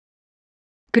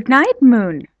Goodnight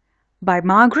Moon by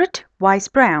Margaret Wise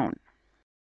Brown.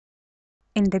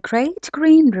 In the great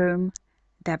green room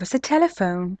there was a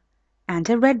telephone and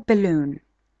a red balloon,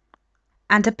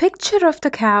 and a picture of the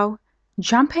cow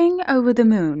jumping over the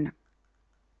moon.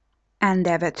 And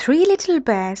there were 3 little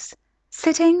bears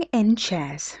sitting in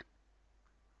chairs,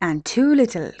 and 2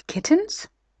 little kittens,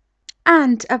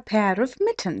 and a pair of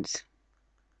mittens,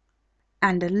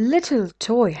 and a little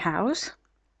toy house,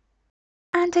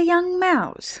 and a young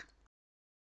mouse,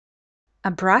 a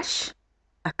brush,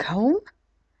 a comb,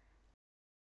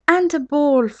 and a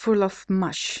bowl full of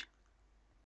mush.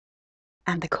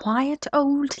 And the quiet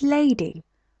old lady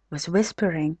was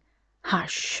whispering,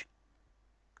 "Hush!"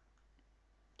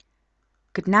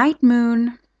 Good night,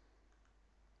 moon.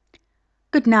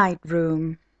 Good night,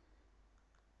 room.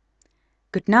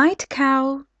 Good night,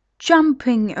 cow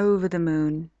jumping over the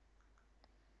moon.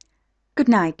 Good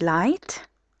night, light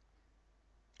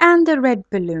and the red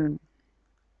balloon.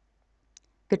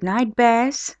 Good night,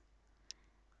 bears.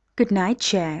 Good night,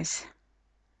 chairs.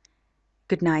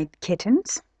 Good night,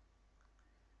 kittens.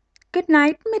 Good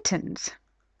night, mittens.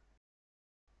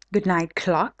 Good night,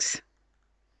 clocks.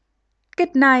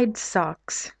 Good night,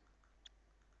 socks.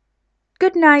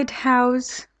 Good night,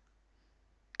 house.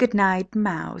 Good night,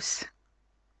 mouse.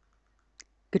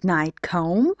 Good night,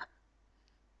 comb.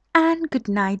 And good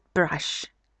night, brush.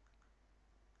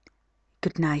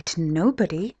 Good night,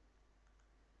 nobody.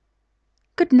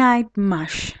 Good night,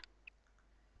 mush.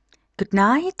 Good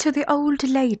night to the old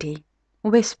lady,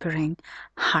 whispering,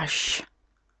 "Hush!"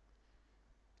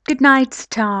 Good night,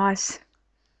 stars.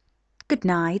 Good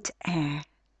night, air.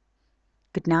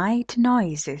 Good night,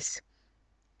 noises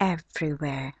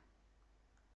everywhere.